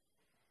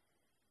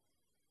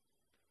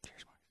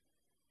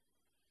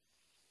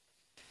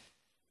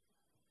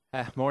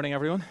Morning,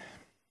 everyone.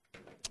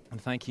 And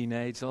thank you,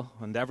 Nigel,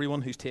 and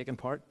everyone who's taken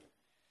part.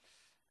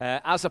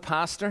 As a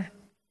pastor,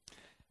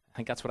 I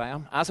think that's what I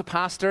am. As a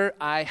pastor,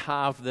 I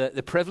have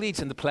the privilege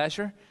and the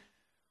pleasure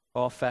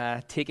of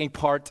taking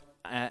part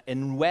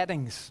in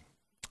weddings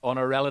on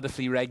a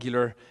relatively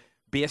regular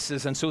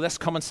basis. And so this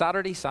coming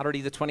Saturday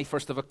the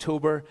 21st of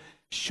October,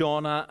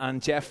 Shauna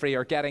and Jeffrey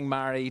are getting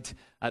married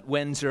at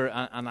Windsor,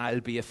 and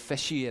I'll be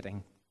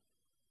officiating.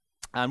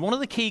 And one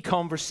of the key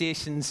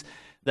conversations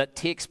that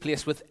takes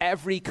place with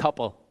every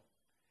couple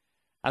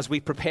as we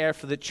prepare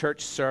for the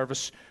church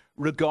service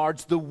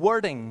regards the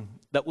wording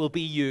that will be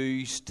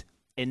used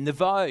in the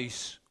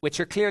vows, which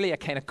are clearly a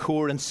kind of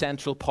core and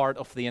central part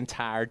of the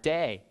entire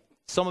day.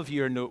 Some of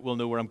you will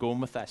know where I'm going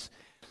with this.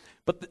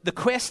 But the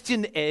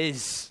question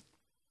is,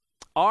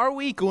 are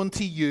we going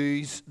to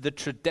use the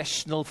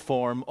traditional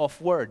form of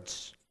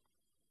words?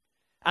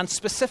 And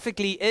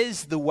specifically,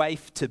 is the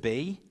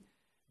wife-to-be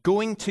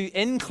going to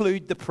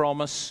include the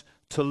promise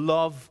to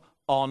love,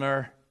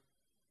 honor,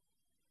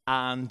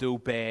 and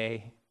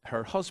obey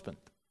her husband?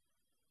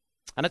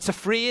 And it's a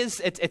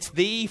phrase, it's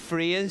the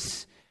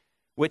phrase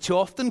which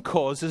often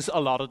causes a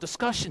lot of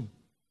discussion.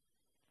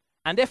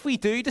 And if we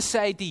do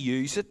decide to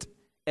use it,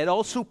 it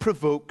also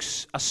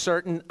provokes a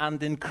certain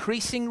and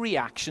increasing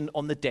reaction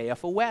on the day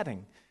of a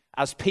wedding,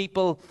 as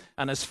people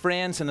and as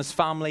friends and as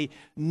family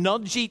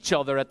nudge each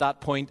other at that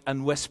point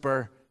and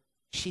whisper,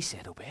 "She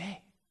said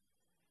obey.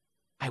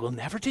 I will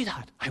never do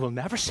that. I will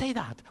never say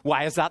that.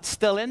 Why is that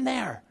still in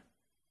there?"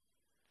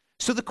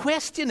 So the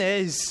question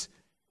is,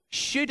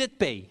 should it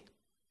be?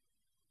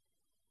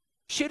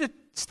 Should it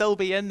still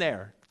be in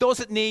there? Does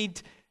it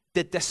need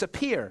to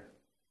disappear?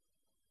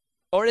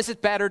 Or is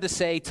it better to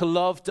say to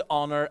love, to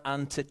honor,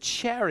 and to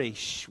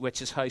cherish,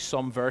 which is how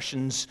some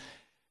versions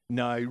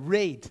now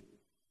read?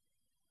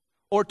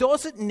 Or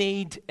does it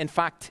need, in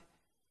fact,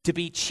 to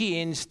be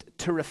changed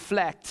to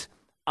reflect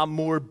a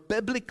more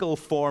biblical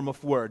form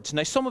of words?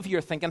 Now, some of you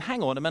are thinking,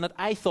 hang on a minute,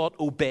 I thought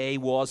obey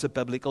was a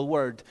biblical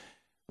word.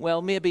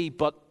 Well, maybe,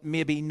 but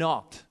maybe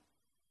not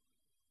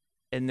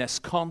in this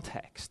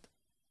context.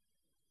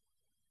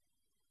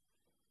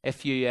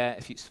 If you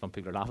some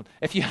people are laughing.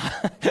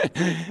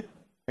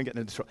 I'm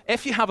getting into trouble.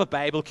 If you have a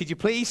Bible, could you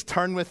please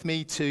turn with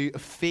me to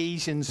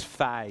Ephesians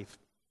 5?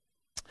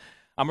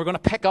 And we're going to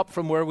pick up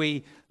from where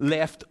we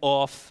left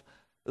off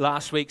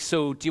last week.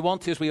 So do you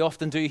want to, as we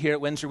often do here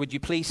at Windsor, would you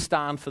please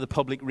stand for the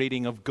public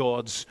reading of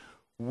God's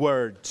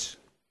Word?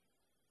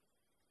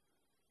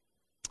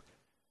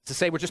 To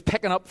say, we're just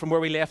picking up from where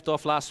we left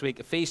off last week.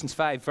 Ephesians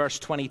 5, verse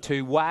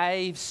 22.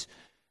 Wives,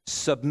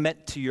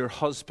 submit to your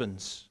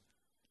husbands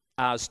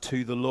as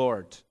to the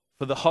Lord.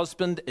 For the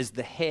husband is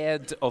the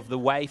head of the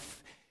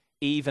wife,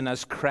 even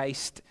as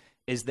Christ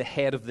is the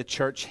head of the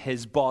church,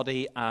 his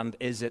body, and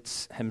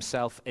is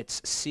himself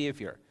its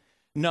Savior.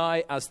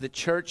 Now, as the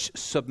church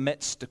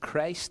submits to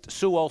Christ,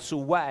 so also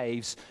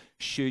wives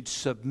should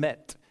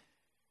submit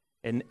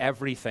in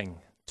everything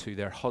to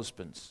their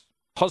husbands.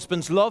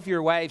 Husbands, love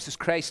your wives as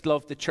Christ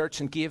loved the church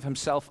and gave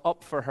himself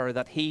up for her,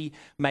 that he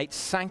might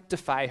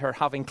sanctify her,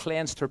 having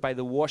cleansed her by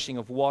the washing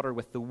of water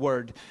with the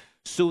word,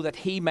 so that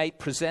he might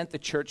present the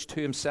church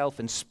to himself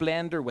in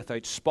splendor,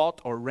 without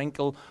spot or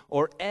wrinkle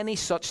or any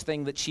such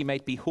thing, that she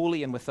might be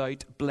holy and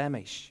without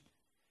blemish.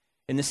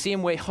 In the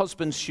same way,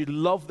 husbands should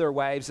love their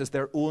wives as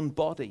their own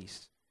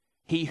bodies.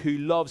 He who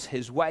loves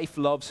his wife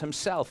loves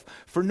himself.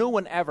 For no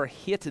one ever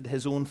hated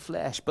his own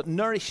flesh, but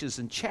nourishes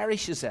and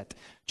cherishes it,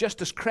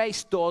 just as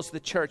Christ does the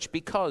church,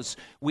 because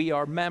we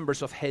are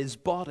members of his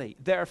body.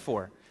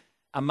 Therefore,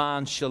 a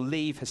man shall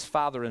leave his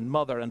father and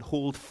mother and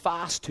hold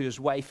fast to his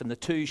wife, and the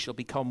two shall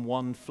become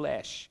one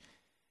flesh.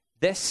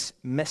 This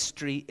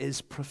mystery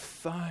is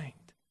profound.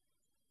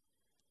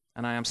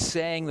 And I am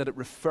saying that it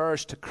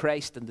refers to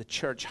Christ and the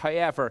church.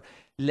 However,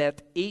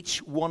 let each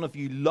one of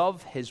you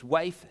love his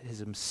wife as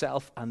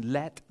himself, and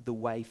let the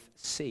wife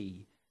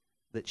see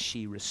that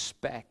she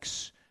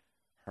respects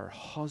her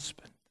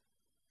husband.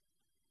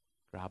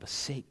 Grab a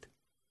seat.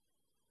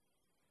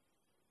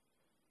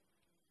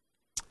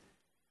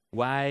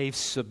 Wives,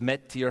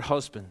 submit to your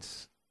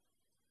husbands.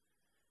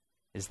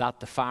 Is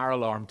that the fire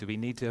alarm? Do we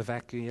need to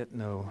evacuate?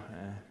 No.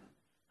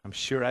 I'm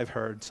sure I've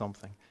heard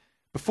something.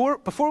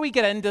 Before we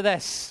get into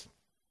this,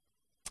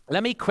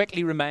 let me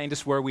quickly remind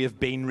us where we have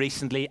been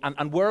recently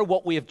and where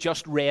what we have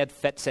just read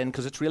fits in,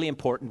 because it's really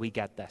important we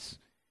get this.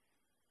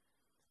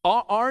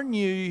 Our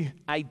new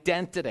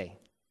identity,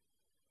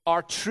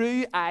 our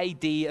true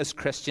ID as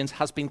Christians,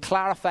 has been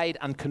clarified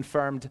and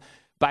confirmed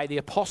by the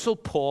Apostle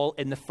Paul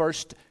in the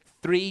first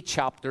 3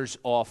 chapters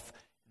of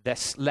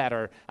this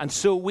letter. And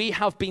so we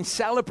have been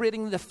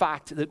celebrating the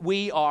fact that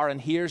we are, and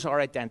here's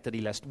our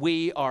identity list,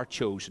 we are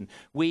chosen,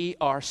 we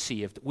are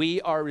saved, we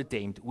are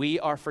redeemed, we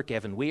are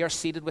forgiven, we are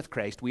seated with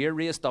Christ, we are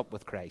raised up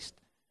with Christ.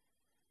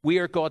 We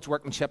are God's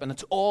workmanship, and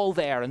it's all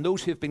there. And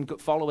those who have been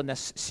following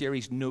this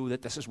series know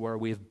that this is where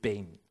we have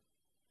been.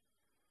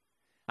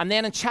 And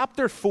then in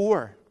chapter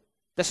 4,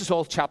 this is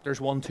all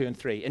chapters 1, 2, and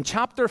 3. In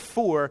chapter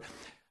 4,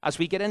 as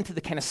we get into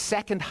the kind of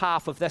second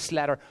half of this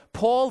letter,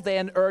 Paul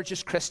then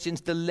urges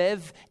Christians to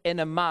live in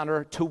a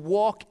manner, to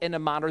walk in a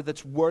manner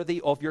that's worthy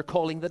of your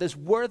calling, that is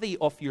worthy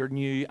of your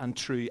new and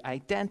true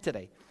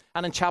identity.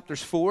 And in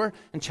chapters 4,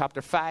 and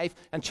chapter 5,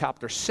 and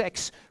chapter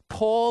 6,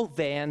 Paul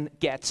then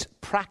gets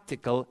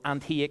practical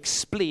and he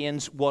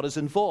explains what is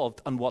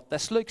involved and what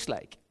this looks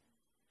like.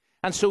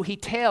 And so he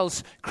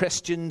tells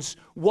Christians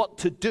what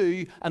to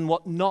do and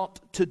what not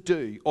to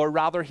do. Or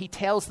rather, he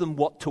tells them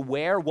what to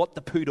wear, what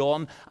to put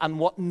on, and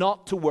what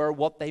not to wear,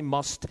 what they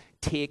must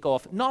take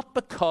off. Not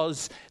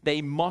because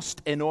they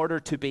must in order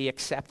to be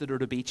accepted or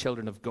to be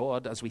children of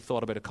God, as we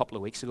thought about a couple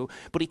of weeks ago,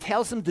 but he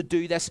tells them to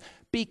do this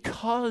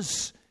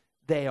because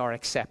they are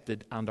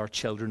accepted and are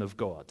children of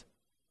God.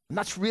 And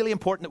that's really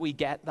important that we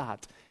get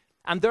that.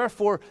 And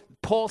therefore,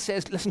 Paul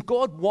says, listen,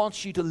 God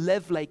wants you to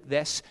live like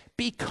this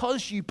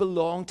because you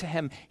belong to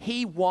him.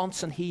 He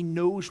wants and he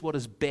knows what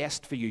is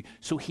best for you.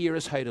 So here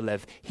is how to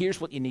live.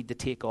 Here's what you need to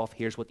take off.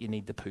 Here's what you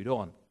need to put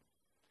on.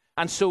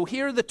 And so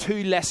here are the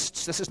two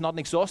lists. This is not an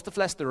exhaustive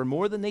list. There are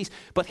more than these.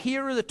 But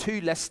here are the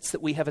two lists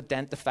that we have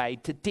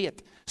identified to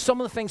date.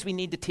 Some of the things we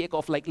need to take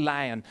off, like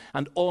lying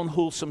and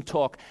unwholesome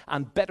talk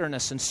and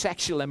bitterness and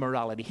sexual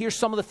immorality. Here's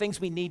some of the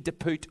things we need to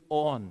put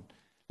on,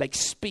 like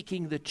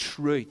speaking the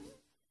truth.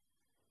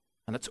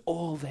 And it's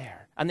all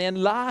there. And then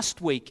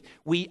last week,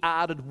 we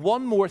added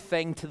one more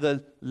thing to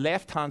the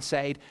left-hand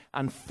side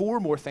and four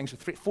more things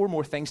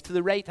to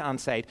the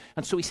right-hand side.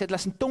 And so he said,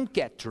 listen, don't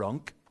get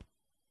drunk.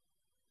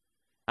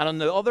 And on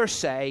the other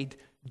side,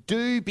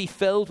 do be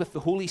filled with the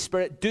Holy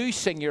Spirit. Do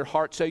sing your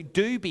hearts out.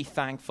 Do be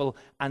thankful.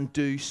 And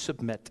do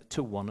submit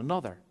to one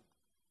another.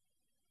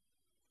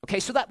 Okay,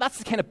 so that's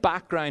the kind of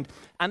background.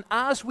 And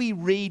as we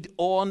read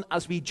on,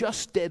 as we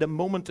just did a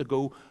moment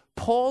ago,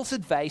 Paul's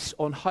advice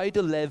on how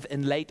to live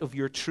in light of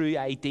your true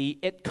ID,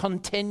 it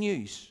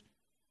continues.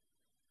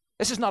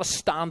 This is not a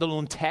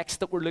standalone text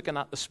that we're looking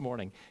at this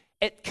morning.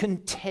 It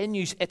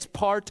continues. It's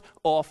part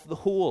of the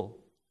whole.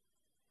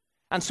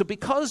 And so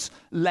because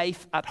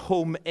life at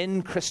home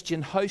in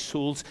Christian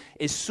households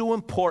is so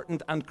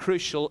important and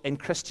crucial in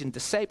Christian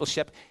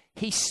discipleship,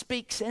 he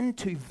speaks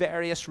into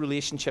various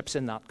relationships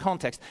in that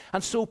context.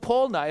 And so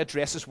Paul now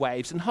addresses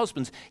wives and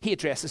husbands. He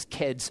addresses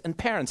kids and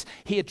parents.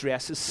 He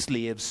addresses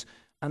slaves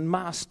and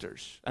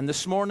masters. And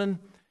this morning,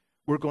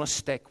 we're going to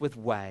stick with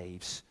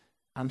wives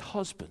and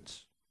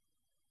husbands,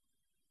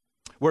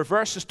 where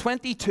verses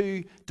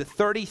 22 to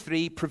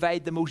 33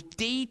 provide the most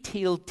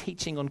detailed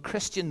teaching on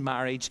Christian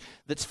marriage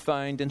that's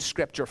found in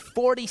Scripture.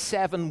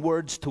 47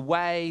 words to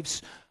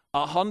wives,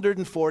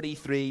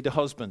 143 to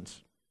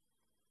husbands.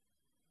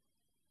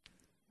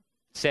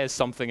 Says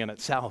something in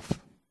itself.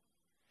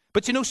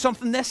 But you know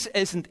something? This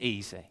isn't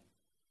easy.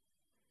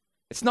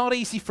 It's not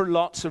easy for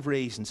lots of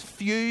reasons.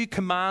 Few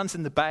commands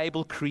in the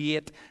Bible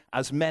create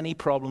as many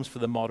problems for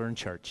the modern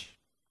church,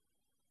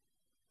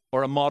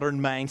 or a modern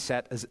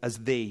mindset as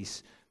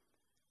these.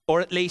 Or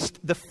at least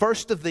the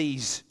first of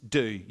these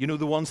do. You know,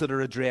 the ones that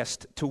are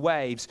addressed to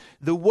wives.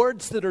 The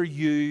words that are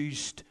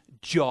used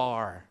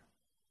jar.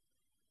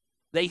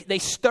 They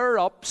stir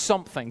up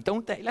something,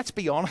 don't they? Let's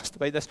be honest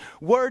about this.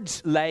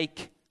 Words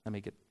like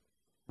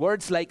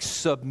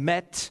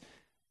submit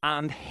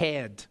and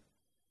head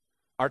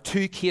are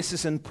two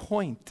cases in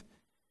point.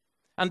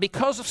 And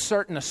because of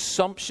certain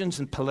assumptions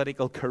and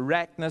political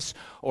correctness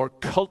or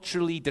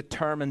culturally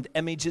determined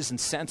images and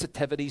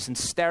sensitivities and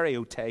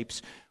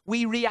stereotypes,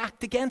 we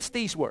react against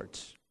these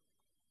words.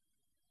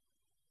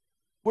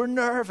 We're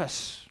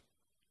nervous.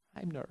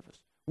 I'm nervous.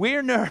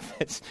 We're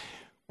nervous.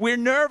 We're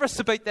nervous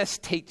about this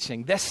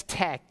teaching, this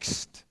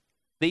text,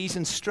 these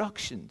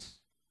instructions.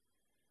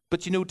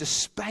 But you know,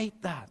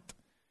 despite that,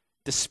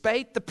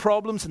 despite the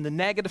problems and the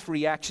negative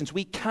reactions,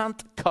 we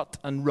can't cut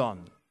and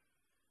run.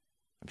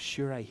 I'm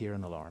sure I hear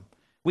an alarm.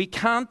 We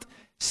can't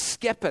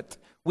skip it.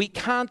 We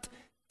can't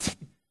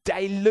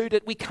dilute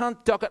it. We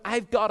can't duck it.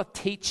 I've got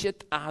to teach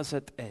it as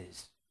it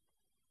is.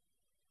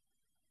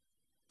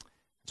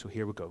 So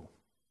here we go.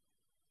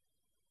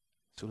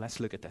 So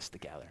let's look at this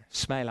together.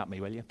 Smile at me,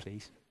 will you,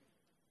 please?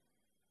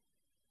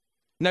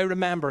 Now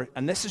remember,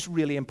 and this is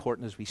really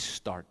important as we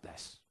start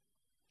this,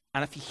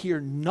 and if you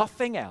hear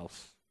nothing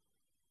else,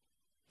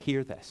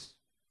 hear this.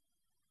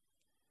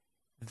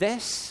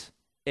 This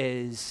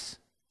is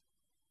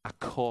a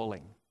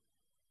calling.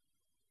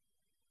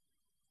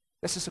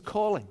 This is a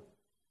calling.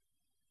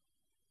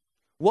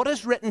 What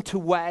is written to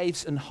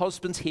wives and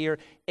husbands here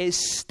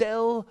is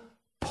still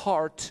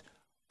part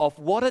of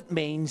what it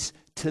means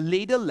to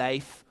lead a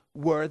life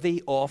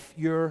worthy of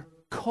your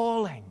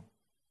calling.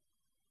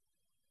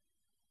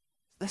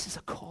 This is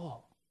a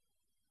call.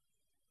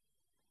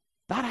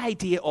 That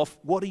idea of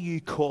what are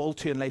you called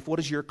to in life, what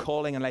is your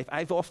calling in life,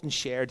 I've often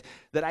shared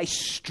that I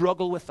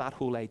struggle with that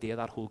whole idea,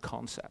 that whole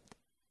concept.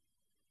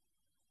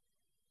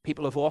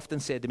 People have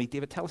often said to me,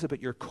 David, tell us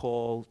about your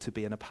call to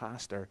being a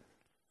pastor.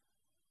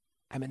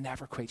 I'm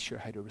never quite sure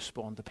how to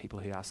respond to people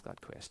who ask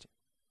that question.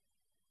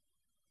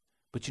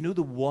 But you know,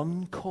 the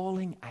one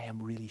calling I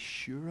am really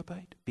sure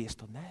about,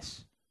 based on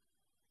this,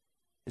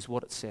 is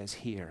what it says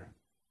here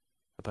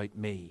about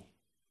me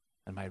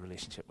and my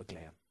relationship with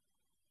Glenn.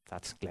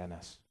 That's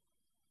Glennis.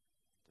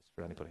 Just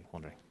for anybody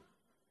wondering.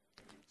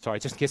 Sorry,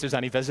 just in case there's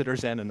any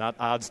visitors in and that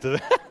adds to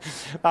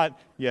the...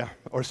 yeah,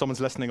 or someone's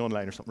listening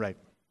online or something. Right.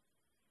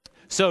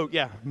 So,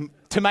 yeah,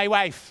 to my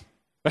wife.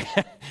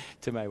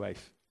 To my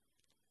wife.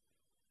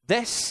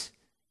 This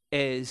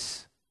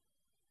is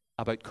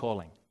about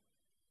calling.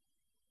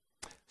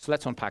 So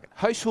let's unpack it.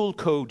 Household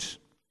codes.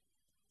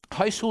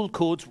 Household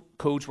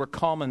codes were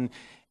common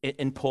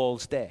in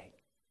Paul's day.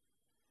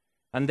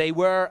 And they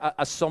were,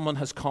 as someone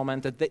has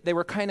commented, they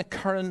were kind of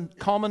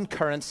common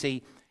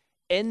currency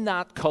in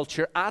that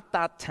culture at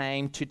that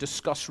time to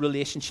discuss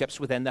relationships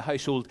within the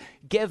household,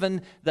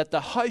 given that the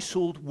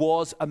household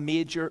was a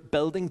major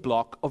building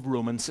block of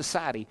Roman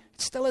society.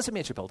 It still is a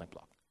major building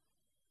block.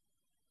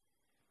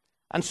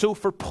 And so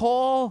for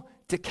Paul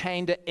to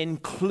kind of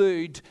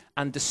include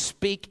and to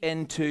speak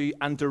into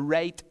and to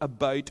write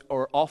about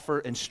or offer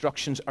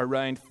instructions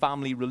around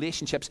family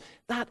relationships,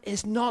 that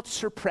is not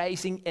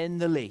surprising in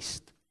the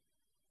least.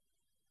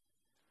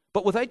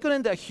 But without going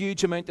into a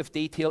huge amount of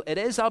detail, it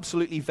is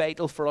absolutely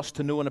vital for us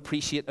to know and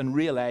appreciate and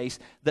realize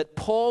that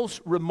Paul's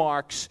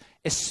remarks,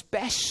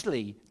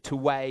 especially to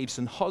wives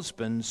and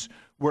husbands,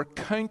 were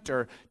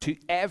counter to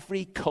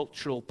every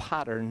cultural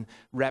pattern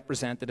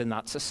represented in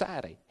that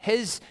society.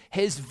 His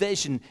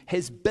vision,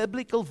 his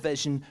biblical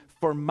vision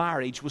for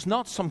marriage was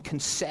not some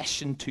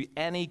concession to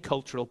any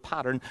cultural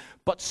pattern,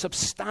 but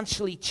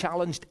substantially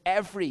challenged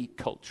every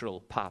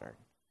cultural pattern.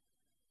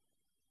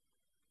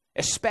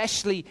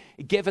 Especially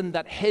given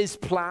that his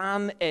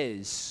plan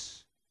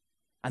is,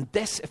 and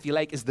this, if you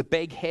like, is the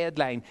big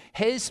headline,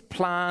 his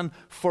plan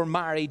for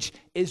marriage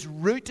is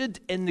rooted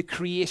in the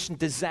creation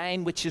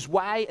design, which is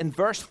why in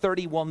verse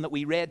 31 that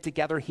we read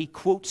together, he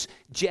quotes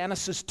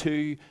Genesis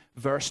 2,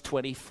 verse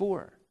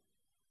 24.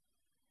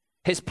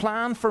 His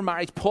plan for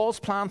marriage, Paul's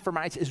plan for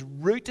marriage, is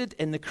rooted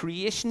in the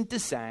creation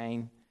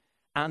design,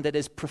 and it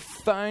is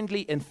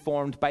profoundly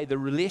informed by the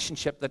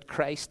relationship that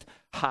Christ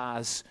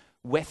has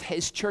with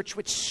his church,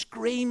 which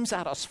screams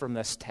at us from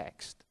this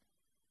text.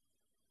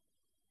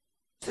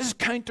 This is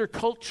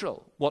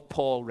countercultural, what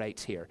Paul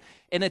writes here.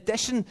 In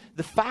addition,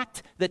 the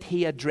fact that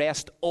he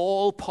addressed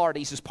all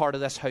parties as part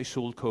of this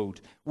household code,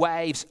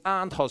 wives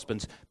and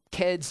husbands,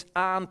 kids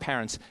and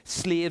parents,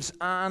 slaves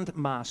and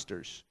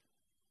masters,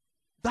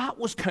 that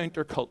was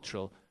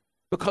countercultural,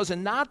 because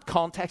in that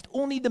context,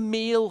 only the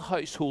male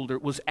householder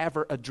was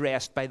ever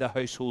addressed by the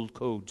household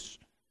codes.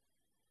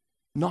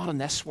 Not in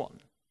this one.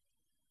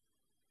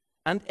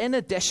 And in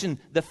addition,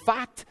 the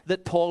fact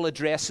that Paul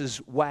addresses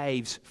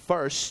wives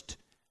first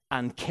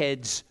and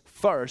kids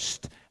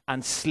first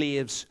and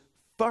slaves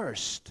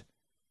first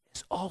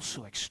is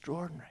also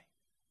extraordinary.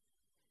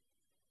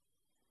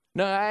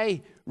 Now,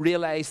 I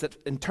realize that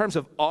in terms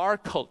of our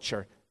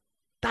culture,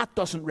 that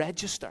doesn't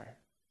register.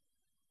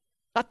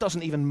 That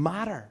doesn't even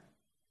matter.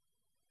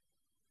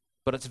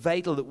 But it's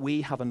vital that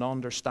we have an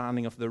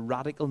understanding of the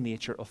radical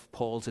nature of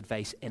Paul's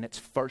advice in its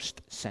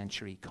first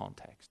century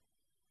context.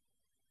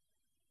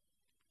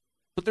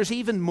 But there's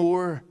even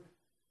more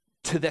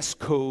to this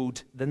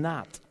code than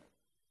that.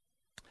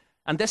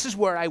 And this is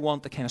where I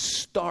want to kind of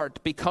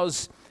start,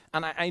 because,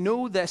 and I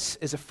know this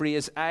is a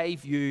phrase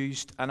I've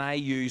used and I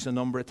use a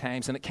number of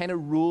times, and it kind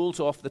of rolls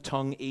off the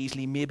tongue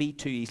easily, maybe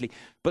too easily.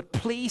 But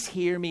please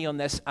hear me on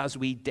this as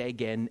we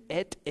dig in.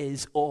 It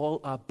is all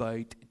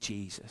about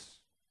Jesus.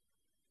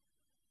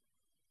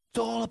 It's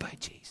all about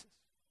Jesus.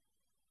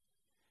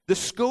 The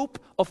scope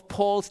of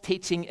Paul's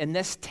teaching in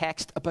this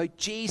text about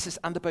Jesus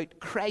and about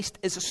Christ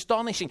is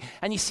astonishing.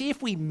 And you see,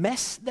 if we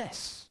miss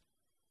this,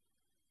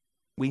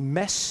 we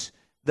miss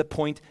the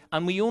point,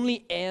 and we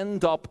only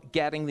end up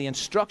getting the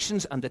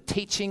instructions and the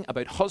teaching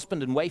about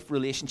husband and wife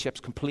relationships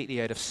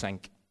completely out of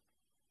sync.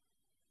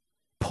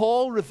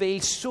 Paul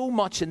reveals so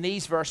much in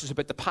these verses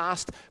about the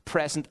past,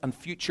 present, and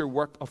future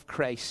work of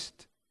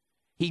Christ.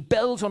 He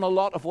builds on a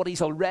lot of what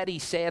he's already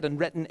said and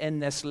written in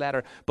this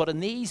letter. But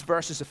in these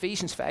verses,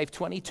 Ephesians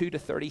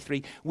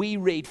 5:22-33, we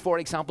read, for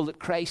example, that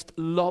Christ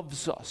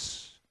loves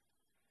us,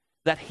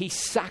 that he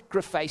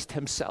sacrificed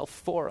himself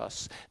for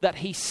us, that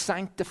he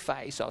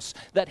sanctifies us,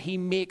 that he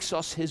makes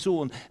us his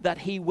own, that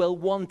he will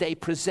one day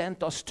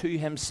present us to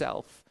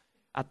himself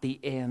at the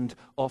end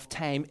of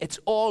time. It's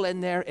all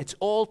in there, it's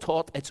all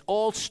taught, it's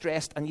all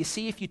stressed. And you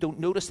see, if you don't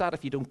notice that,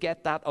 if you don't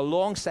get that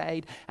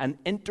alongside and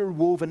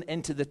interwoven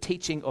into the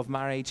teaching of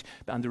marriage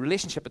and the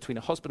relationship between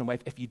a husband and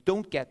wife, if you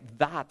don't get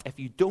that, if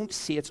you don't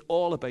see it's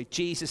all about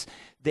Jesus,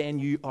 then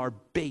you are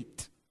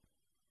beat.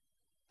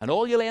 And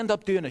all you'll end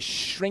up doing is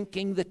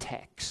shrinking the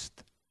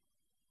text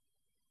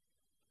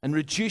and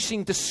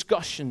reducing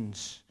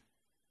discussions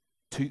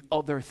to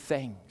other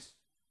things.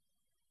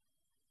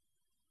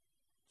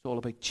 It's all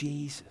about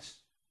Jesus.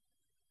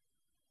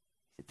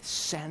 At the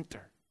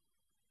center,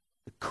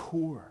 the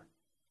core.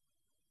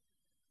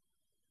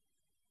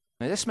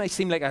 Now, this might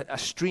seem like a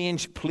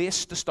strange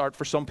place to start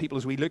for some people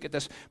as we look at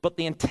this, but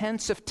the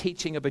intensive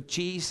teaching about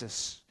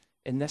Jesus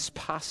in this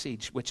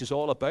passage, which is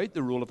all about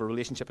the role of a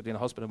relationship between a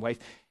husband and wife,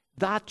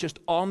 That just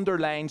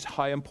underlines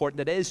how important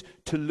it is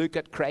to look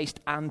at Christ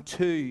and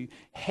to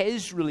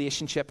his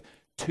relationship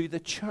to the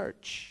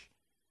church,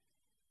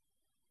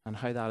 and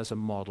how that is a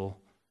model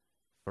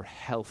for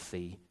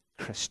healthy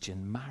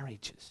Christian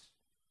marriages.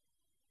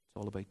 It's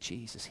all about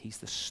Jesus. He's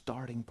the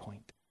starting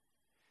point.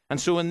 And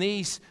so in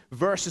these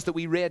verses that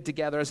we read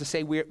together, as I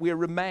say, we're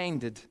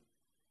reminded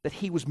that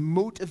he was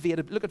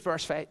motivated. Look at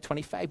verse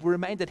 25. We're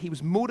reminded he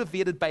was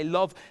motivated by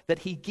love, that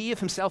he gave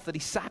himself, that he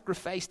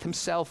sacrificed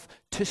himself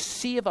to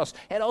save us.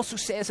 It also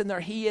says in there,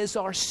 he is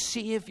our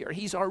Savior.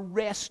 He's our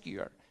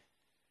rescuer.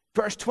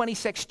 Verse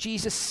 26,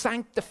 Jesus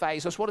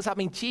sanctifies us. What does that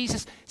mean?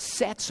 Jesus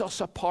sets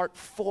us apart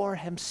for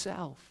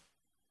himself.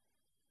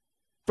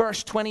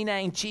 Verse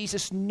 29,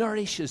 Jesus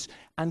nourishes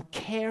and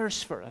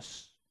cares for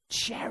us,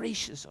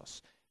 cherishes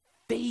us,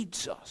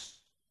 feeds us.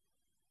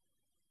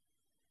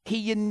 He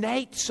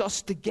unites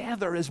us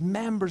together as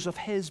members of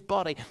his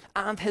body.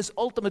 And his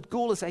ultimate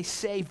goal, as I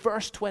say,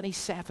 verse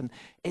 27,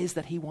 is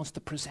that he wants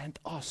to present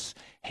us,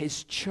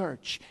 his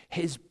church,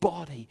 his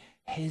body,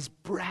 his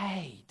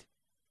bride,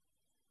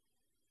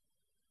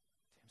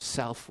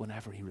 himself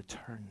whenever he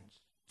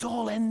returns. It's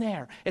all in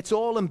there. It's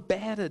all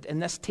embedded in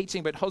this teaching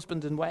about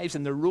husbands and wives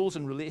and their roles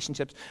and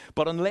relationships.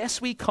 But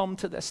unless we come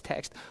to this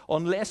text,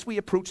 unless we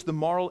approach the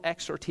moral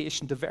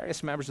exhortation to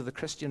various members of the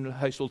Christian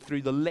household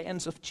through the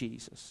lens of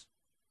Jesus,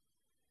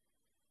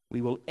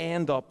 we will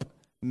end up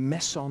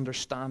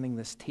misunderstanding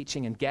this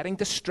teaching and getting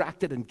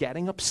distracted and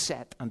getting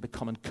upset and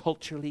becoming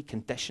culturally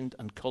conditioned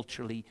and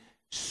culturally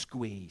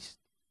squeezed.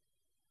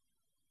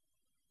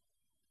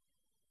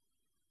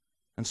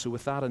 And so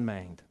with that in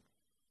mind,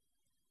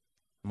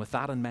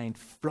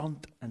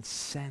 front and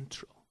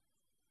central,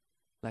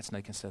 let's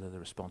now consider the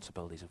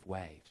responsibilities of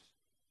wives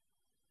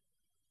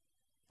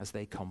as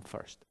they come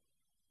first.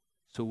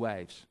 So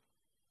wives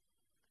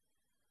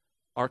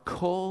are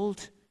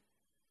called,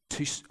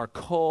 please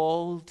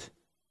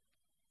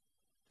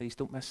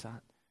don't miss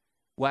that.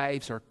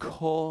 Wives are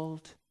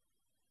called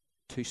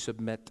to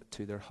submit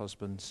to their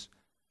husbands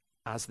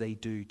as they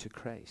do to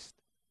Christ.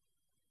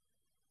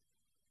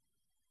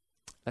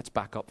 Let's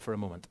back up for a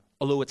moment.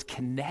 Although it's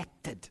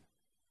connected,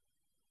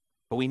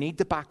 but we need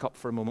to back up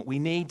for a moment. We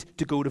need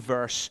to go to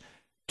verse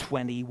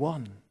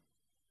 21.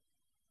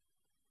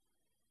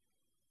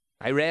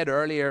 I read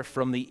earlier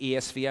from the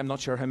ESV. I'm not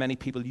sure how many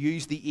people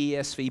use the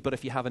ESV, but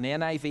if you have an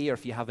NIV or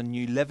if you have a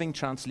New Living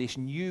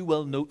Translation, you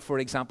will note, for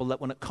example,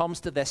 that when it comes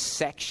to this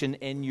section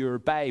in your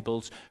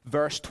Bibles,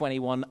 verse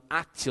 21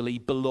 actually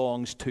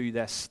belongs to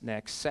this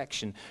next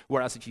section.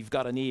 Whereas if you've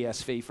got an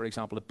ESV, for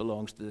example, it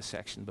belongs to the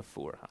section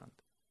beforehand.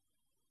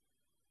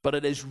 But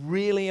it is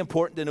really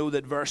important to know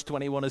that verse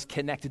 21 is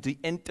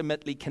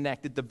intimately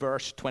connected to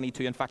verse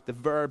 22. In fact, the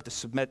verb to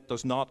submit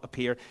does not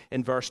appear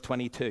in verse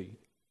 22.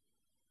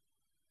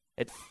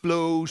 It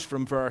flows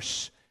from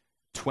verse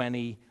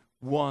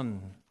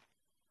 21.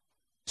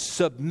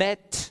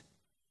 Submit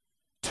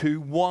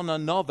to one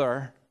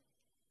another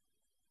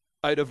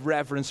out of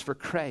reverence for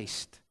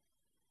Christ.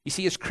 You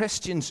see, as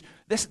Christians,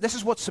 this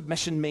is what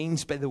submission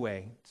means, by the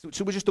way.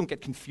 So we just don't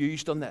get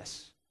confused on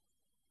this.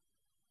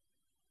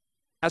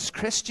 As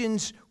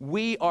Christians,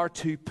 we are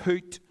to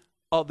put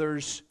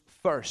others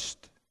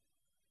first,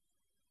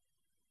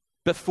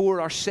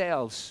 before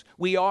ourselves.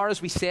 We are,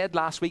 as we said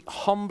last week,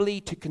 humbly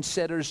to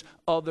consider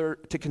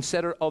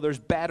others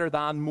better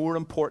than, more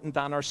important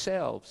than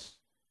ourselves.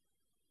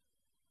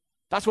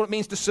 That's what it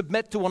means to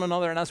submit to one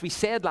another. And as we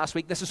said last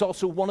week, this is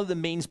also one of the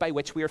means by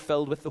which we are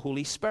filled with the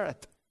Holy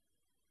Spirit.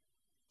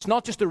 It's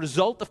not just a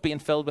result of being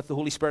filled with the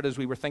Holy Spirit as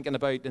we were thinking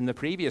about in the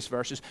previous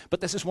verses, but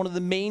this is one of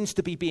the means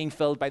to be being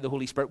filled by the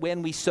Holy Spirit.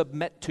 When we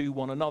submit to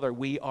one another,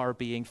 we are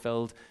being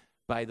filled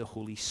by the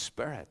Holy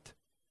Spirit.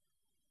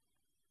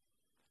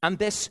 And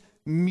this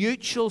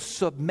mutual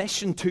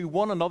submission to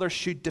one another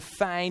should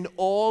define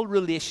all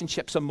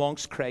relationships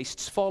amongst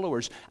Christ's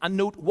followers. And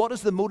note, what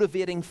is the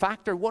motivating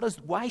factor?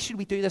 Why should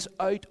we do this?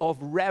 Out of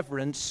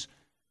reverence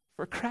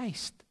for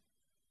Christ.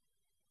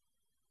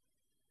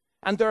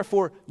 And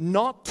therefore,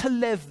 not to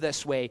live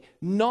this way,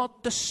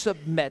 not to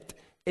submit,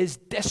 is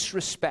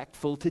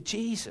disrespectful to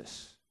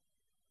Jesus.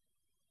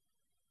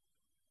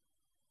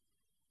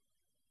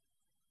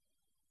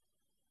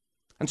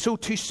 And so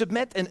to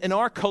submit in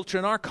our culture,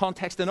 in our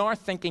context, in our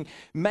thinking,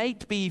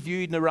 might be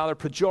viewed in a rather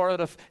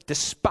pejorative,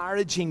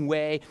 disparaging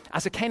way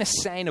as a kind of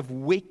sign of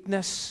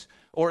weakness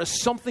or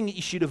as something that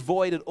you should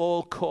avoid at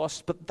all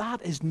costs. But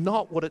that is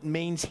not what it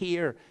means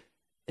here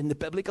in the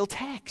biblical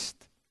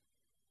text.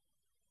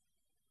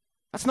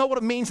 That's not what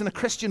it means in a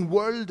Christian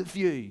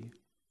worldview.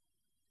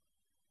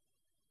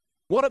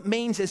 What it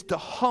means is to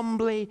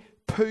humbly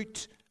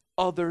put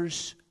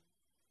others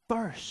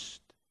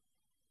first,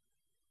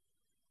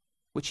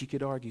 which you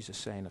could argue is a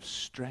sign of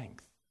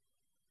strength,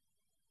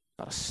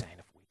 not a sign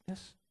of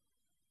weakness.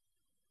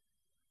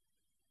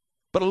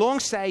 But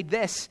alongside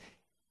this,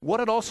 what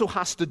it also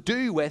has to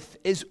do with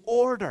is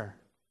order.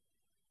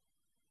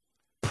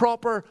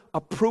 Proper,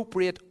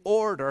 appropriate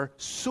order,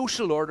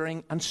 social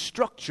ordering and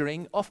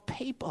structuring of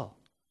people.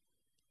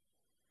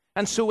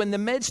 And so in the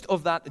midst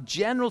of that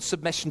general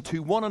submission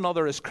to one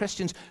another as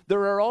Christians,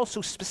 there are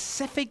also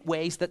specific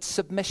ways that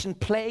submission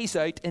plays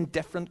out in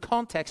different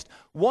contexts,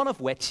 one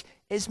of which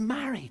is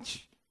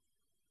marriage,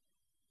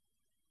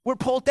 where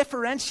Paul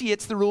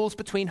differentiates the roles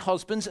between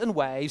husbands and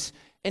wives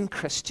in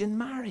Christian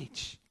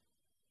marriage.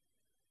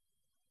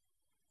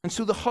 And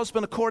so the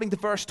husband, according to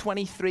verse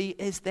 23,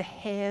 is the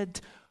head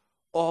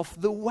of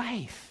the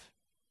wife.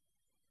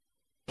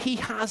 He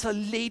has a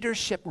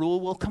leadership role.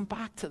 We'll come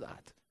back to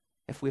that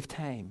if we have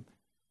time.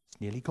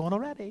 It's nearly gone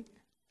already.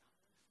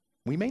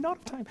 We may not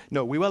have time.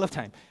 No, we will have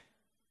time.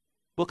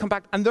 We'll come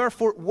back. And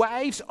therefore,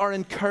 wives are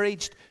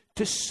encouraged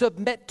to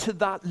submit to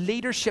that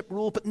leadership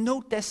role. But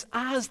note this,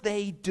 as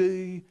they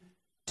do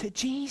to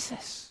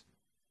Jesus.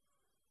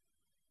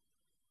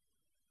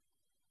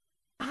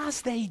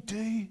 As they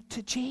do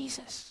to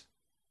Jesus.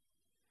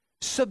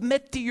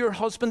 Submit to your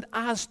husband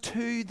as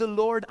to the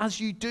Lord, as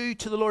you do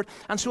to the Lord.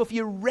 And so if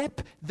you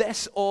rip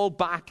this all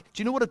back,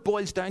 do you know what it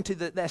boils down to?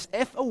 This: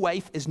 if a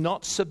wife is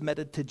not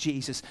submitted to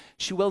Jesus,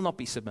 she will not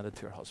be submitted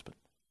to her husband.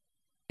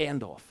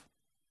 End of.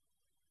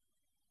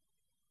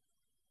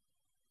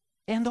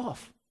 End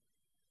of.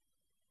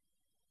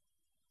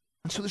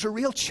 And so there's a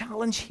real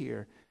challenge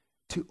here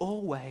to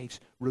all wives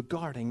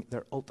regarding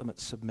their ultimate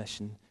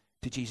submission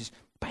to Jesus.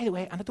 By the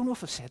way, and I don't know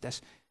if I've said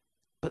this,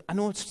 but I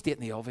know it's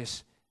stating the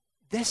obvious,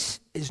 this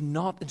is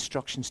not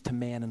instructions to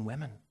men and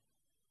women.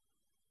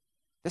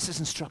 This is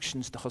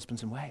instructions to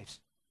husbands and wives.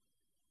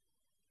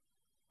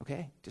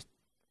 Okay?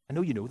 I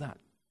know you know that.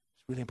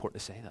 It's really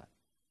important to say that.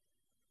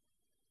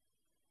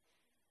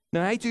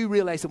 Now, I do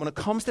realize that when it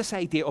comes to this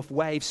idea of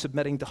wives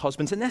submitting to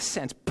husbands, in this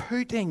sense,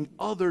 putting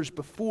others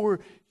before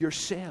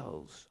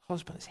yourselves,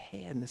 husband is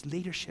head in this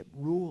leadership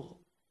role.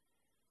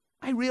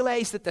 I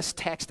realize that this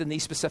text and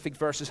these specific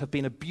verses have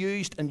been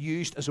abused and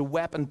used as a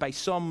weapon by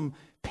some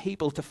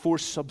people to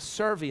force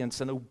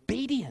subservience and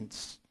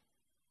obedience.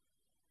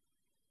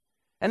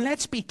 And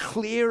let's be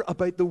clear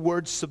about the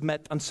word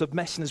submit and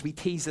submission as we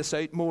tease this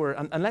out more.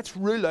 And let's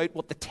rule out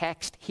what the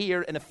text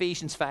here in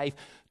Ephesians 5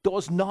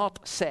 does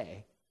not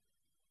say.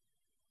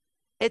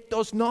 It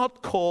does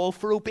not call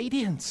for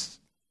obedience.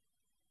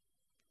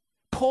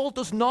 Paul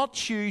does not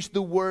choose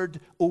the word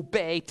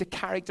obey to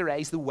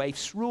characterize the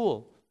wife's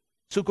role.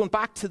 So going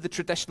back to the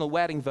traditional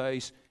wedding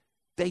vows,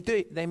 they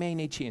may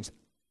need change.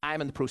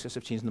 I'm in the process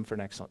of changing them for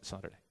next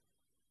Saturday,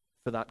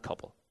 for that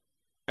couple,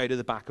 out of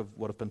the back of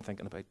what I've been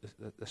thinking about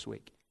this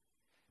week.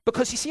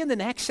 Because you see in the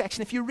next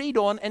section, if you read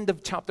on into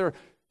chapter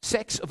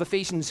 6 of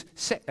Ephesians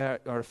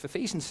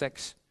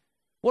 6,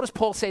 what does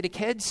Paul say to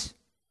kids?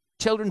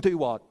 Children, do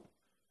what?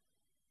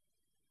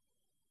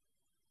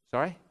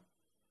 Sorry?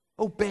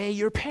 Obey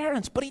your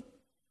parents. But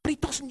he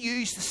doesn't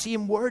use the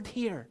same word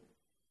here.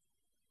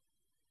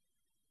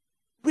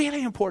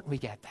 Really important we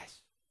get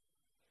this.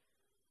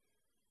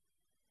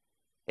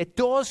 It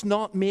does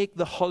not make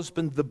the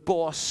husband the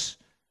boss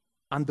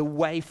and the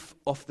wife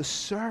of the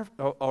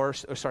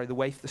the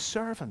wife the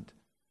servant.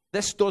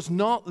 This does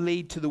not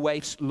lead to the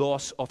wife's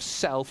loss of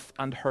self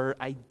and her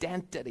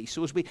identity.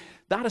 So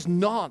that is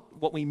not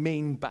what we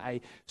mean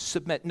by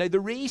submit. Now, the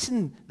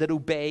reason that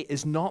obey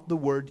is not the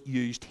word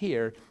used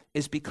here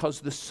is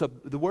because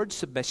the word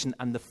submission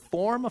and the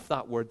form of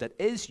that word that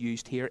is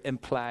used here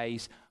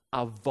implies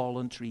a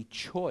voluntary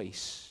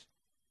choice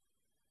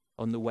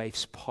on the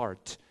wife's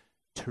part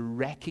to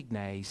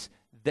recognize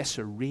this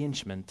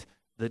arrangement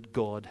that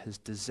God has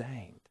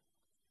designed.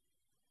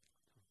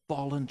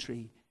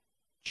 Voluntary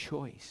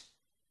choice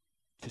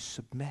to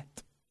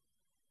submit,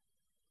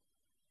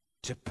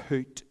 to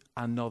put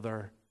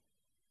another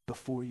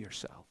before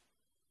yourself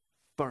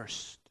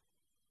first,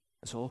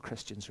 as all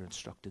Christians are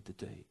instructed to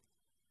do.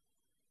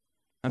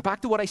 And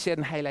back to what I said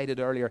and highlighted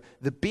earlier,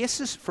 the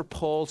basis for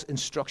Paul's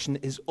instruction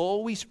is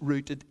always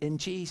rooted in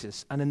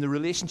Jesus and in the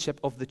relationship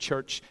of the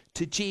church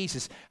to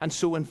Jesus. And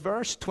so in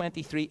verse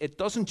 23, it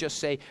doesn't just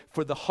say,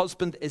 for the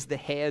husband is the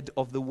head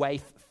of the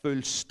wife,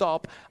 full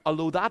stop,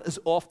 although that is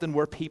often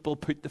where people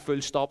put the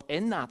full stop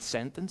in that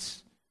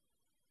sentence.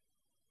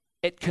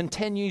 It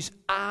continues,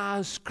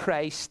 as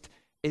Christ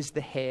is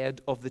the head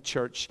of the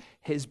church,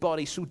 his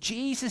body. So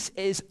Jesus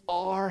is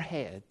our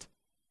head.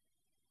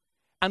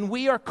 And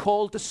we are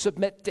called to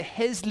submit to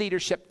his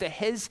leadership, to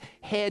his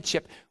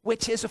headship,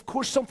 which is, of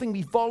course, something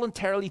we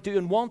voluntarily do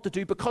and want to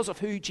do because of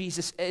who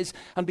Jesus is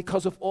and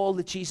because of all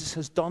that Jesus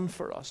has done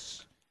for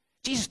us.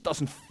 Jesus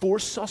doesn't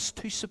force us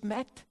to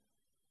submit.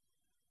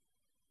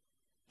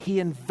 He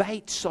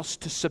invites us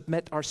to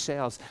submit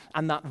ourselves.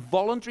 And that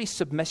voluntary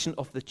submission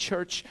of the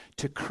church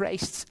to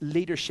Christ's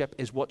leadership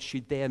is what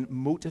should then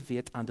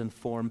motivate and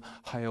inform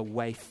how a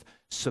wife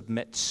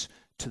submits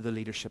to the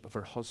leadership of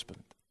her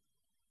husband.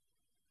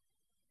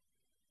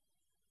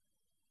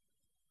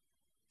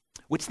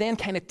 Which then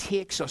kind of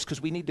takes us,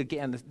 because we need,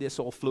 again, this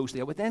all flows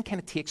there, which then kind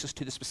of takes us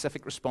to the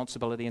specific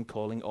responsibility and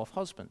calling of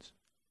husbands.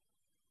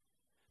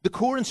 The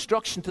core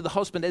instruction to the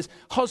husband is,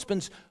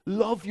 husbands,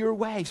 love your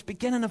wives,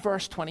 beginning in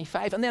verse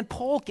 25. And then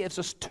Paul gives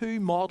us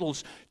two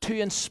models to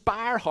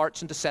inspire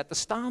hearts and to set the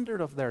standard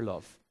of their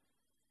love.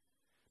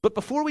 But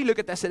before we look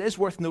at this, it is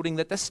worth noting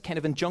that this kind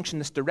of injunction,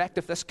 this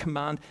directive, this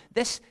command,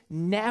 this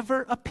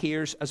never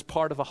appears as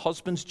part of a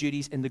husband's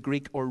duties in the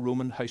Greek or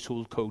Roman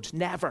household codes.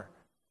 Never.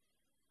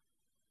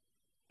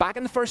 Back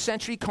in the first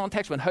century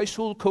context, when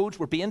household codes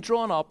were being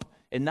drawn up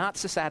in that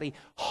society,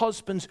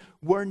 husbands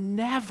were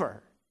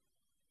never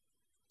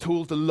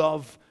told to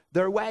love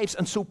their wives.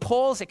 And so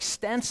Paul's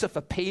extensive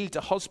appeal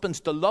to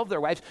husbands to love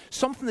their wives,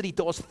 something that he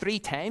does 3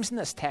 times in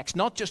this text,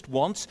 not just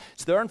once.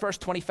 It's there in verse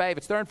 25,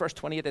 it's there in verse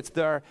 28, it's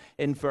there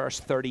in verse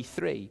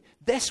 33.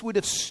 This would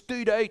have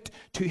stood out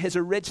to his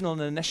original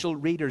and initial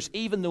readers,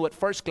 even though at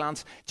first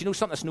glance, do you know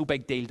something that's no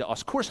big deal to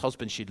us? Of course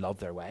husbands should love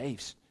their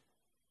wives.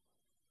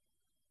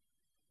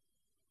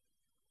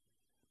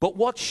 But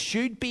what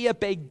should be a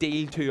big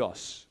deal to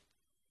us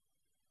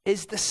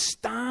is the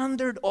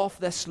standard of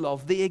this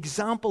love, the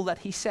example that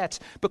he sets.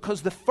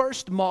 Because the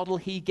first model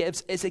he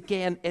gives is,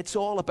 again, it's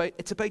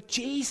about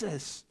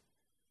Jesus.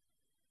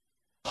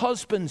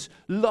 Husbands,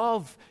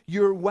 love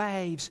your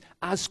wives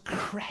as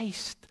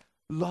Christ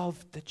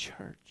loved the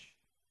church.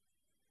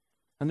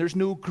 And there's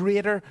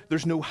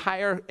no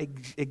higher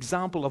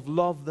example of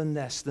love than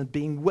this, than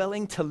being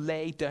willing to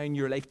lay down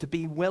your life, to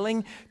be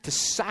willing to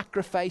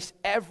sacrifice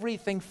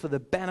everything for the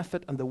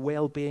benefit and the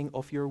well-being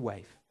of your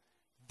wife.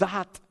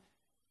 That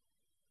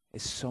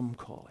is some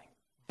calling.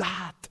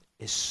 That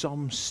is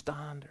some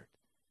standard.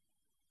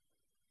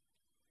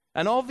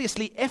 And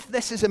obviously, if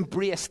this is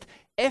embraced,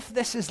 if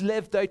this is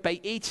lived out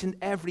by each and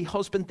every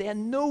husband,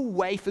 then no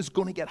wife is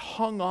going to get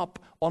hung up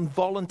on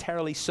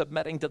voluntarily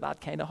submitting to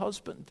that kind of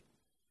husband.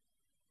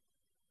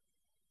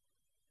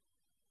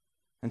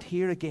 And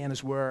here again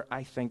is where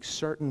I think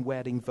certain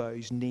wedding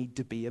vows need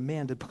to be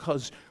amended.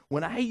 Because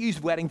when I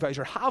use wedding vows,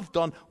 or have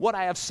done, what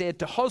I have said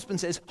to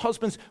husbands is,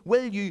 husbands,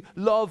 will you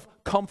love,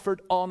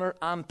 comfort, honor,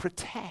 and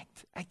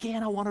protect?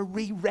 Again, I want to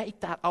rewrite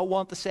that. I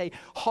want to say,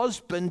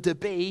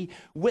 husband-to-be,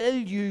 will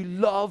you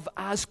love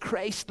as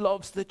Christ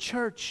loves the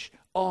church?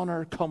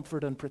 Honor,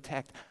 comfort, and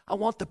protect. I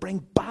want to bring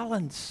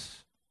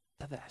balance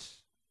to this.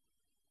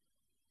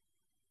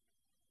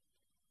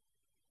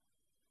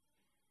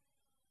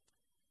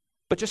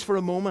 But just for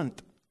a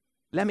moment,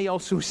 let me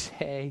also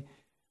say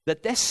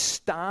that this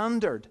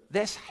standard,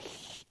 this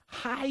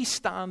high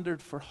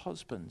standard for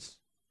husbands,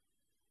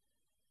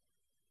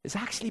 has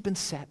actually been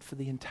set for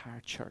the entire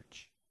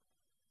church.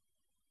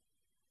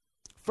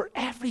 For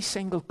every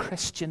single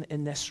Christian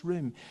in this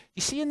room.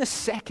 You see in the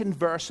second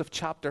verse of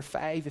chapter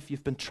 5, if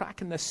you've been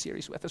tracking this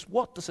series with us,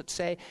 what does it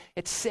say?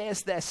 It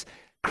says this: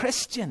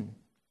 Christian,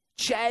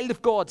 child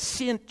of God,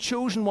 saint,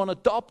 chosen one,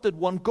 adopted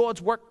one, God's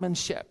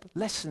workmanship.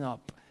 Listen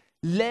up.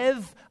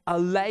 Live a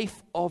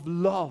life of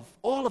love.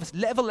 All of us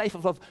live a life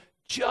of love,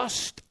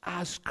 just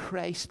as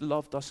Christ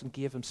loved us and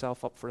gave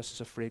himself up for us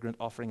as a fragrant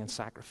offering and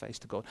sacrifice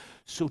to God.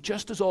 So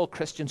just as all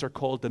Christians are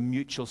called to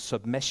mutual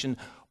submission,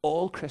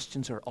 all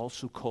Christians are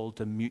also called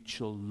to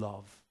mutual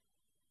love.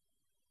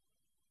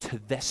 To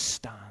this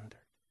standard.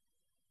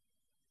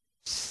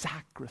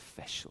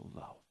 Sacrificial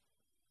love.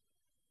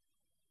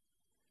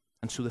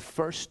 And so the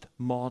first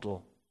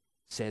model,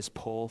 says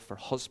Paul, for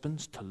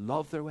husbands to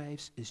love their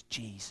wives is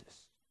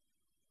Jesus.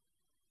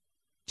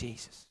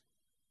 Jesus.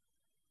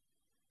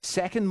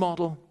 Second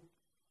model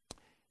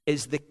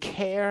is the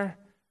care,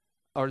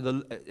 or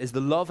is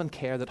the love and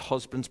care that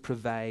husbands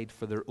provide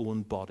for their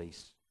own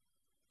bodies.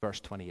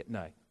 Verse 28.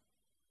 Now,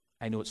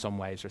 I know what some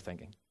wives are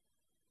thinking.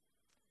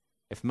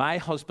 If my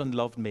husband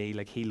loved me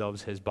like he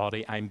loves his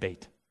body, I'm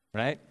beat,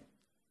 right?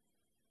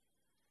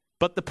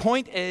 But the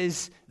point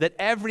is that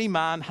every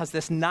man has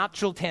this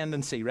natural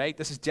tendency, right?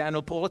 This is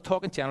general, Paul is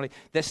talking generally,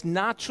 this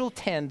natural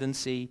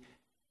tendency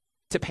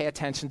to pay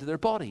attention to their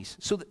bodies,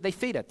 so that they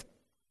feed it.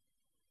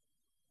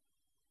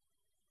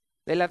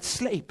 They let it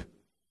sleep.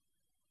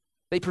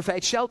 They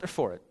provide shelter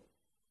for it.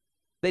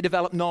 They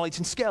develop knowledge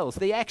and skills.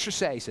 They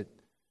exercise it.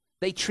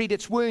 They treat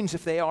its wounds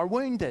if they are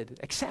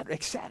wounded, etc.,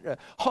 etc.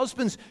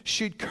 Husbands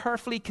should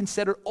carefully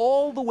consider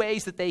all the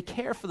ways that they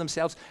care for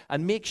themselves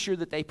and make sure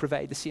that they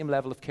provide the same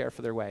level of care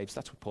for their wives.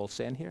 That's what Paul's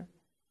saying here.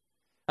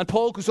 And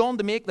Paul goes on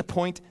to make the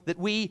point that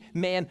we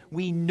men,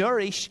 we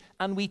nourish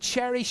and we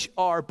cherish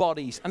our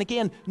bodies. And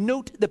again,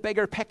 note the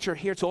bigger picture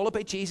here. It's all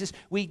about Jesus.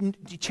 We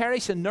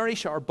cherish and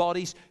nourish our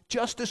bodies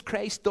just as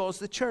Christ does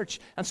the church.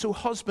 And so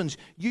husbands,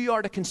 you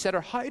are to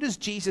consider, how does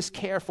Jesus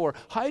care for,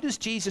 how does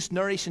Jesus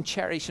nourish and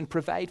cherish and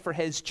provide for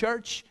his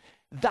church?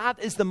 That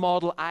is the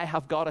model I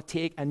have got to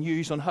take and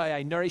use on how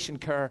I nourish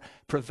and care,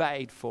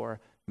 provide for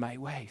my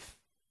wife.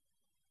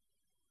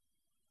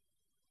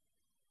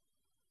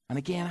 And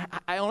again,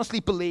 I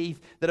honestly believe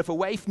that if a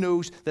wife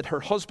knows that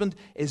her husband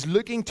is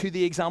looking to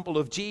the example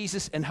of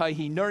Jesus in how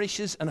he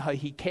nourishes and how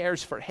he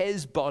cares for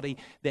his body,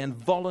 then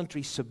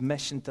voluntary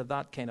submission to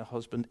that kind of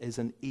husband is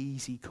an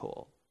easy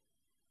call.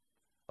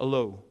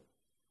 Although,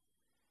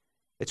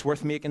 it's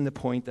worth making the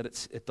point that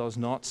it does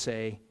not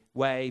say,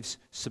 wives,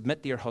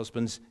 submit to your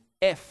husbands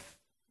if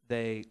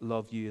they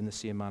love you in the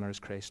same manner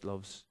as Christ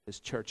loves his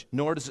church.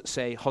 Nor does it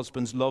say,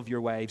 husbands, love your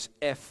wives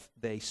if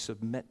they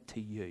submit to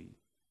you.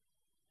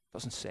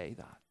 Doesn't say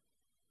that.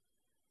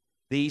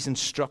 These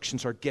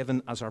instructions are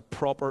given as our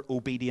proper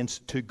obedience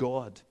to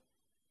God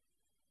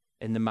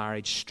in the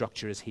marriage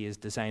structure as He is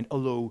designed.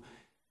 Although,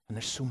 and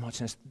there's so much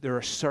in this, there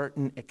are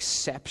certain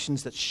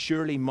exceptions that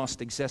surely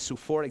must exist. So,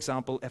 for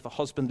example, if a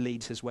husband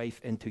leads his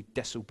wife into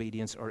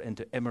disobedience or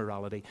into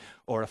immorality,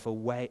 or if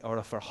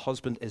her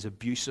husband is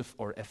abusive,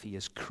 or if he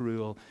is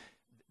cruel,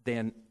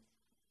 then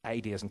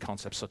ideas and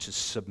concepts such as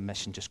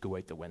submission just go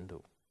out the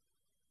window.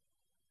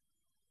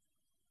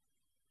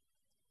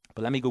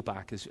 But let me go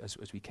back as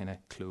we kind of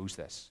close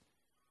this.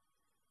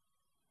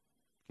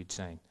 Good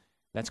sign.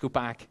 Let's go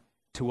back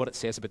to what it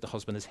says about the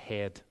husband as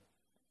head.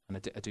 And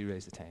I do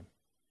raise the time.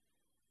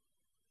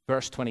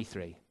 Verse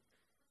 23.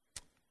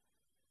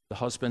 The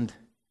husband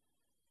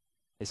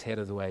is head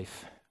of the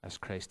wife as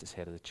Christ is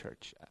head of the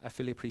church. I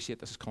fully appreciate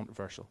this is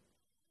controversial.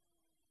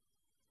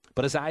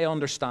 But as I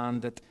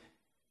understand it,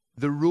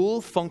 the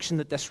role function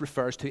that this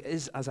refers to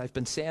is, as I've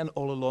been saying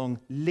all along,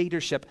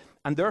 leadership.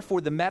 And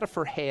therefore, the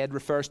metaphor head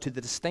refers to the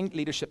distinct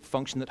leadership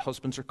function that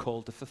husbands are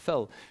called to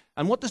fulfill.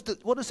 And what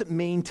does it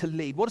mean to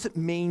lead? What does it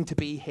mean to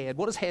be head?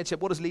 What is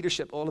headship? What is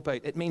leadership all about?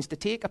 It means to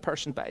take a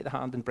person by the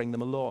hand and bring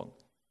them along.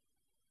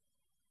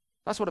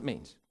 That's what it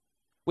means.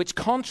 Which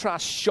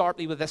contrasts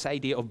sharply with this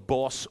idea of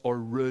boss or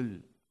rule.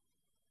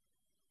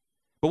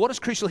 But what is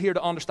crucial here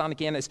to understand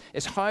again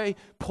is how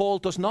Paul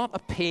does not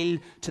appeal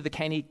to the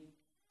kind of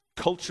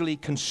culturally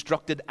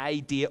constructed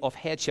idea of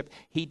headship.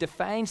 He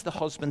defines the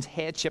husband's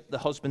headship, the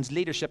husband's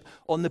leadership,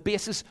 on the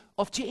basis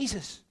of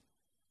Jesus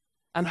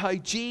and how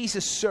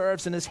Jesus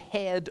serves and is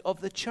head of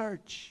the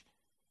church.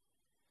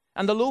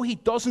 And although he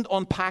doesn't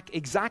unpack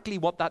exactly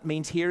what that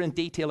means here in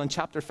detail in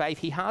chapter 5,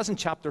 he has in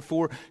chapter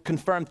 4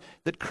 confirmed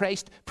that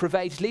Christ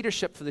provides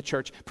leadership for the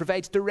church,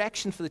 provides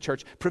direction for the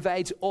church,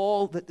 provides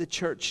all that the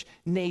church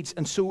needs.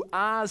 And so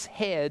as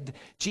head,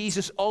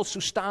 Jesus also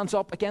stands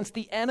up against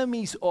the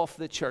enemies of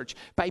the church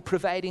by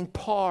providing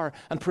power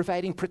and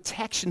providing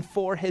protection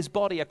for his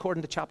body,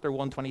 according to chapter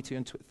 1, 22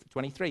 and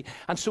 23.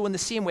 And so in the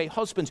same way,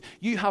 husbands,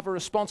 you have a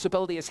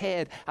responsibility as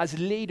head, as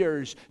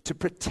leaders, to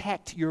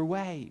protect your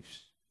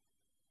wives.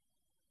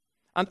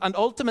 And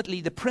ultimately,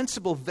 the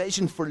principal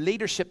vision for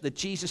leadership that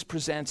Jesus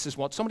presents is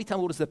what? Somebody tell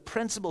me, what is the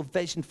principal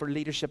vision for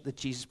leadership that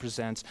Jesus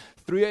presents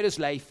throughout his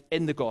life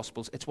in the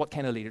Gospels? It's what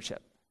kind of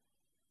leadership?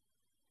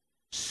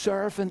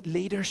 Servant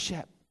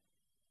leadership.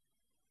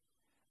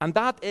 And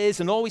that is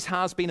and always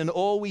has been and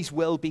always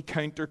will be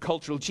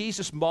countercultural.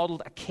 Jesus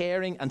modeled a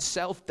caring and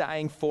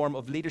self-dying form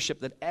of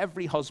leadership that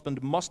every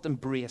husband must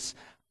embrace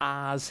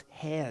as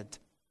head.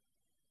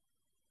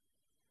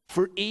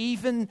 For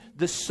even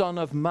the Son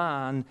of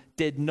Man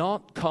did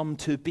not come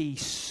to be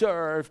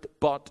served,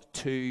 but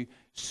to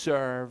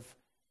serve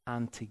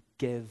and to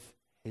give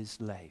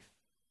his life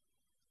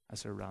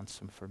as a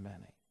ransom for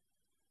many.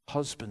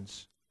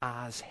 Husbands,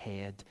 as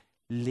head,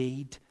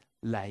 lead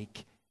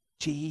like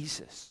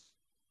Jesus.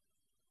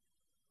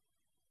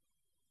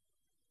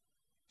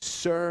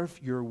 Serve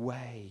your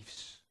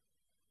wives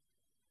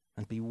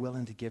and be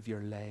willing to give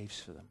your lives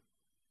for them.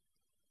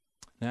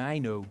 Now,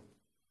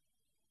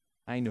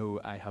 I know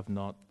I have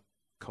not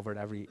covered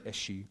every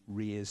issue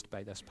raised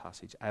by this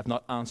passage. I have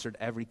not answered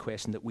every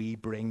question that we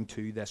bring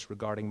to this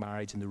regarding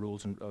marriage and the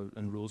rules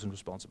and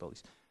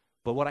responsibilities.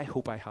 But what I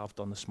hope I have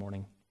done this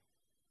morning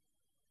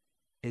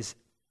is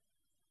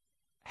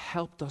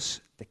helped us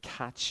to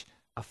catch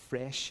a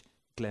fresh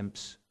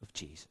glimpse of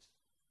Jesus.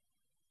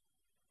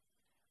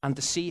 And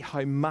to see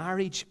how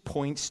marriage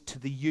points to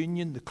the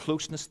union, the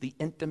closeness, the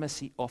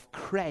intimacy of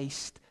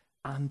Christ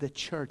and the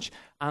church,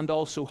 and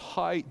also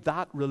how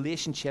that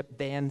relationship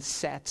then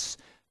sets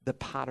the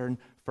pattern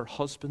for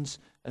husbands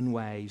and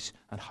wives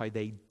and how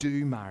they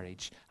do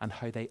marriage and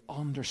how they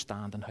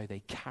understand and how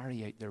they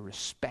carry out their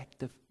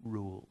respective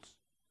roles.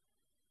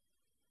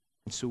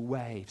 And so,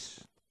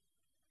 wives,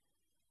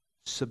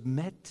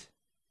 submit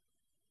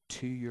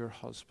to your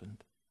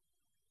husband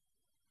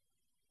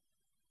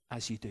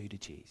as you do to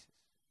Jesus.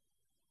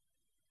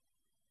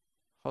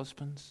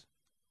 Husbands,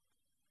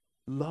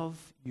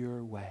 love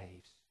your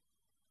wives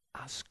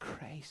as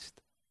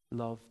Christ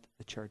loved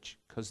the church,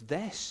 because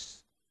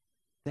this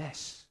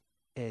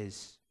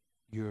is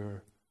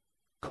your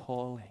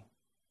calling.